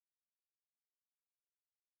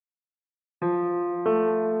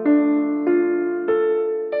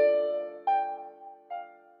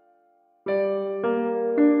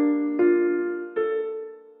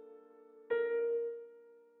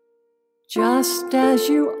Just as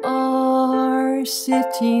you are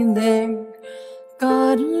sitting there,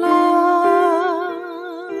 God loves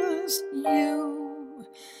you.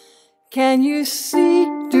 Can you see,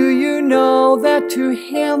 do you know that to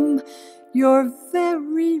Him you're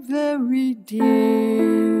very, very dear?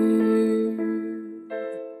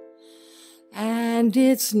 And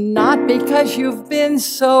it's not because you've been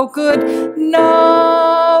so good.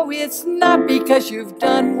 No, it's not because you've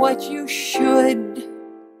done what you should.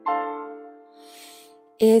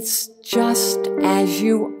 It's just as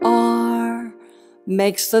you are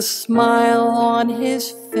makes the smile on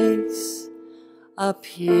His face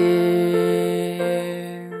appear.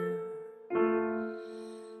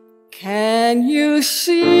 Can you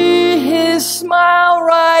see His smile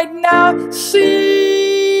right now?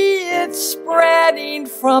 See it spreading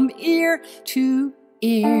from ear to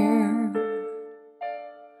ear.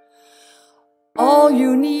 All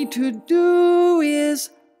you need to do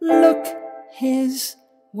is look His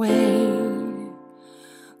way.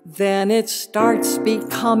 Then it starts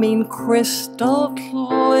becoming crystal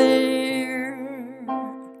clear.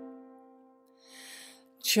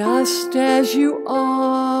 Just as you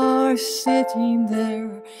are sitting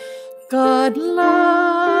there, God loves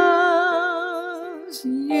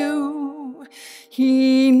you.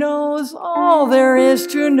 He knows all there is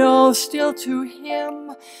to know. Still to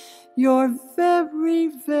Him you're very,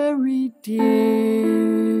 very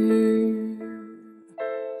dear.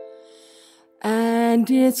 And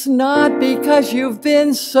it's not because you've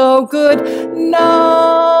been so good.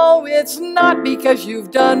 No, it's not because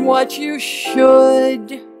you've done what you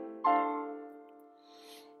should.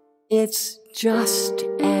 It's just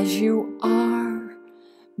as you are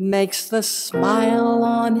makes the smile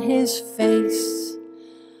on His face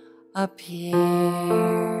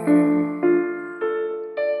appear.